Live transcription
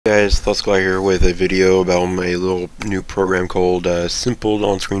Guys, S.O.S.D.C here with a video about my little new program called Simple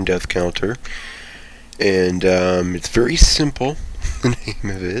On-Screen Death Counter. And it's very simple, the name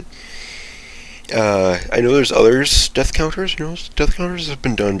of it. I know there's others, death counters, death counters have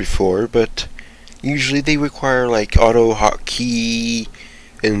been done before, but usually they require like auto hotkey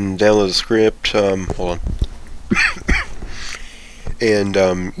and download the script, hold on. And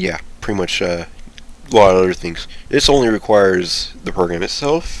yeah, pretty much a lot of other things. This only requires the program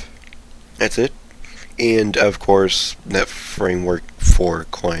itself. That's it. And of course, that framework for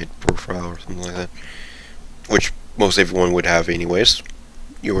client profile or something like that, which most everyone would have anyways.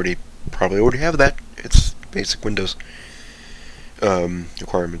 You probably already have that. It's basic Windows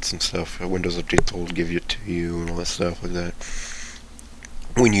requirements and stuff. Windows Update will give it to you and all that stuff like that.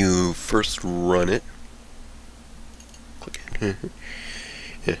 When you first run it, click it.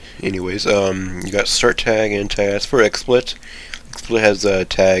 Yeah, anyways, you got start tag and tag. That's for xsplit. Xsplit has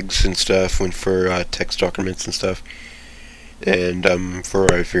tags and stuff for text documents and stuff. And for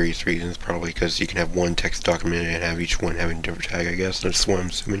various reasons, probably because you can have one text document and have each one having a different tag, I guess. That's what I'm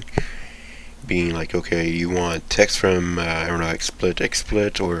assuming. Being like, okay, you want text from, I don't know,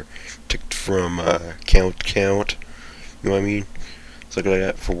 xsplit, or text from count, you know what I mean? It's like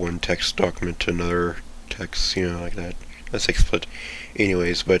that for one text document to another text, like that. That's xsplit.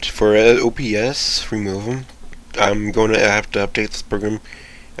 Anyways, but for OPS, remove them. I'm going to have to update this program.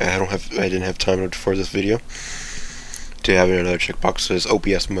 I didn't have time for this video to have another checkbox that says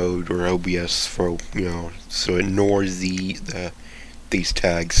OBS mode or OBS for, so it ignores these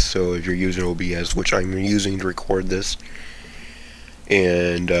tags. So if you're using OBS, which I'm using to record this,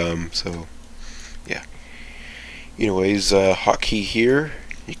 and so yeah. Anyways, hotkey here.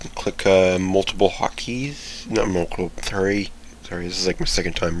 You can click multiple hotkeys. Not multiple. Sorry. This is like my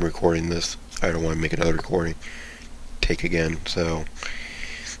second time recording this. I don't want to make another recording take again. So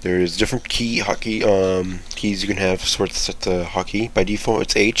there's different hotkey keys you can have. Sort of set the hotkey. By default,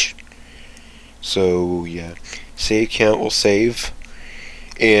 it's H. So yeah, save count will save,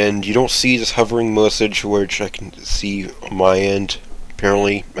 and you don't see this hovering message, which I can see on my end.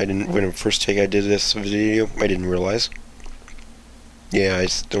 Apparently, when the first take I did this video, I didn't realize. Yeah, I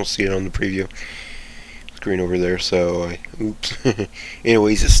don't see it on the preview screen over there, so oops.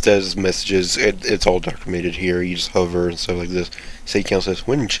 Anyways, it says messages. It's all documented here. You just hover and stuff like this. Save count says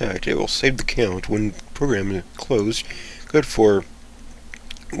when checked, it will save the count when program is closed. Good for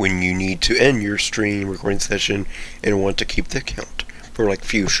when you need to end your stream recording session and want to keep the count for like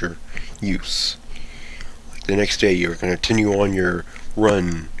future use. Like the next day, you're going to continue on your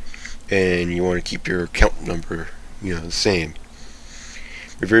run, and you want to keep your count number, the same.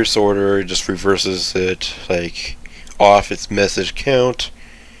 Reverse order just reverses it, like off its message count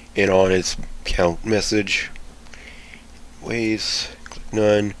and on its count message. Click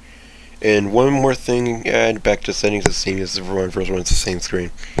none. And one more thing, add back to settings the same as the first one, it's the same screen.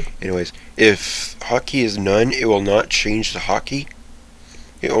 Anyways, if hotkey is none, it will not change the hotkey.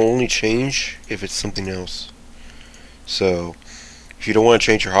 It will only change if it's something else. So if you don't want to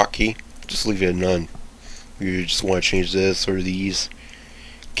change your hotkey, just leave it at none. If you just want to change this or these,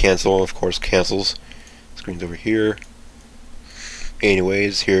 cancel, of course, cancels. Screen's over here.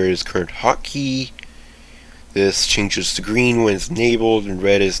 Anyways, here is current hotkey. This changes to green when it's enabled and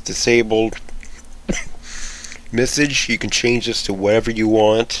red is disabled. Message, you can change this to whatever you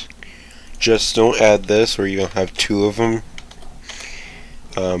want. Just don't add this, or you're gonna have two of them.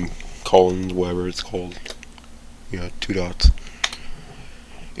 Colons, whatever it's called. 2 dots.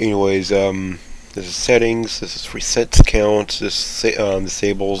 Anyways, this is settings, this is resets count, this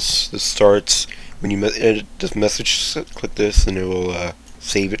disables, this starts. When you edit this message, click this and it will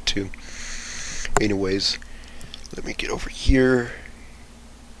save it too. Anyways, let me get over here.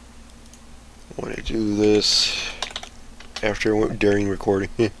 I want to do this during recording.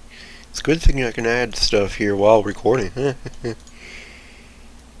 It's a good thing I can add stuff here while recording. Oh, let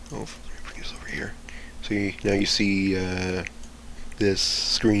me bring this over here. See, now you see this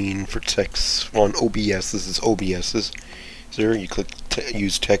screen for text on OBS. This is OBS's. So you click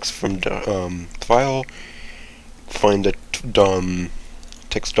use text from file, find the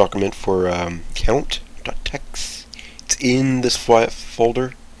text document for Count.txt. It's in this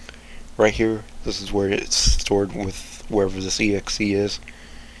folder right here. This is where it's stored with wherever this exe is.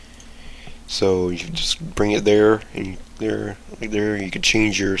 So you can just bring it there, and there you can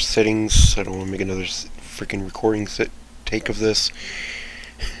change your settings. I don't want to make another freaking recording take of this.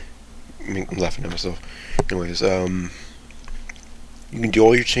 I'm laughing at myself. Anyways, you can do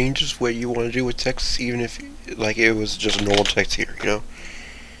all your changes what you want to do with text, even if like it was just normal text here,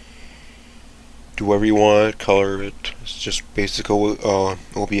 do whatever you want, color it. It's just basic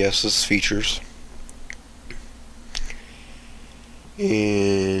OBS's features.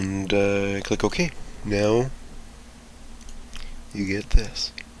 And click OK. Now you get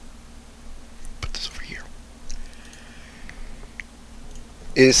this. Put this over here.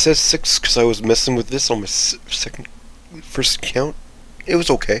 It says 6 because I was messing with this on my first account. It was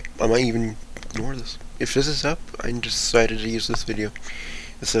okay. I might even ignore this. If this is up, I decided to use this video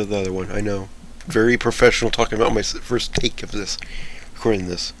instead of the other one. I know. Very professional talking about my first take of this. Recording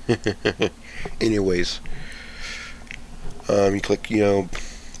this. Anyways. You click,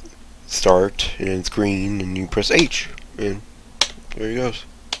 start, and it's green, and you press H, and there he goes.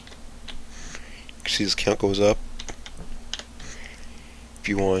 You can see this count goes up. If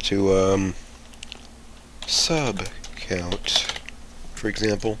you want to, sub count, for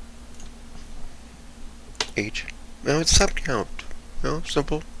example, H. Now it's sub count.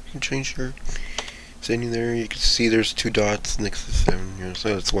 Simple. You can change your setting there. You can see there's 2 dots next to 7.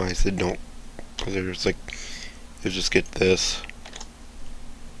 So that's why I said don't. There's like, you just get this.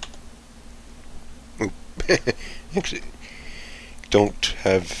 Oop. Actually, don't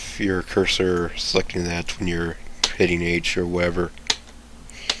have your cursor selecting that when you're hitting H or whatever.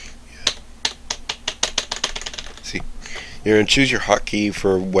 Yeah. See, you're gonna choose your hotkey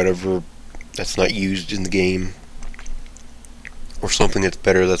for whatever that's not used in the game, or something that's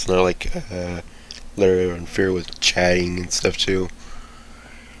better. That's not like let it interfere with chatting and stuff too.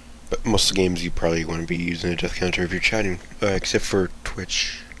 But most of the games you probably want to be using a death counter if you're chatting, except for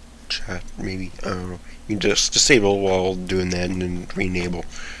Twitch chat, maybe. I don't know. You can just disable while doing that and then re-enable.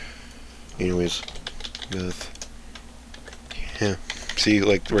 Anyways, yeah. See,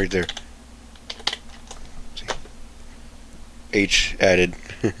 like right there. See, H added.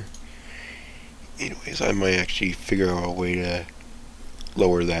 Anyways, I might actually figure out a way to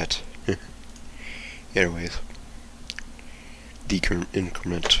lower that. Anyways,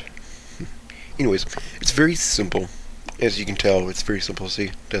 increment. Anyways, it's very simple. As you can tell, it's very simple.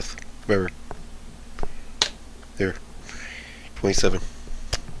 See, death, whatever. There, 27.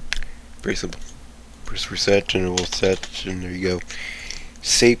 Very simple. Press reset, and it will set, and there you go.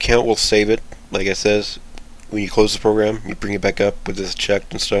 Save count will save it. Like I says, when you close the program, you bring it back up with this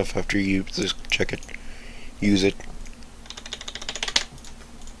checked and stuff. After you just check it, use it.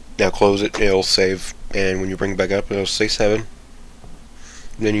 Now close it. It'll save, and when you bring it back up, it'll say 7.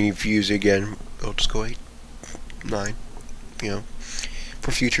 And then if you use it again, it'll just go 8, 9,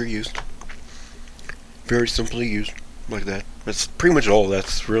 for future use. Very simply used, like that. That's pretty much all.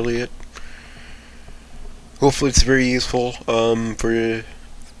 That's really it. Hopefully it's very useful for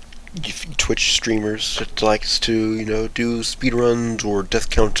Twitch streamers that likes to, do speedruns or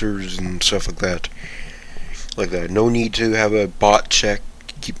death counters and stuff like that. No need to have a bot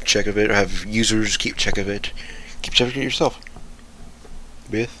keep check of it, or have users keep check of it. Keep check of it yourself.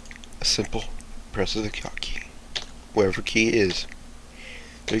 With a simple press of the hotkey. Whatever key it is.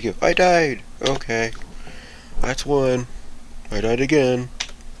 There you go. I died! Okay. That's 1. I died again.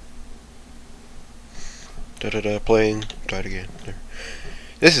 Playing. Died again. There.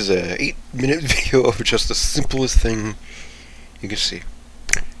 This is a 8-minute video of just the simplest thing you can see.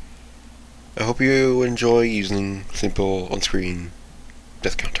 I hope you enjoy using simple on-screen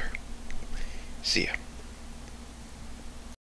death counter. See ya.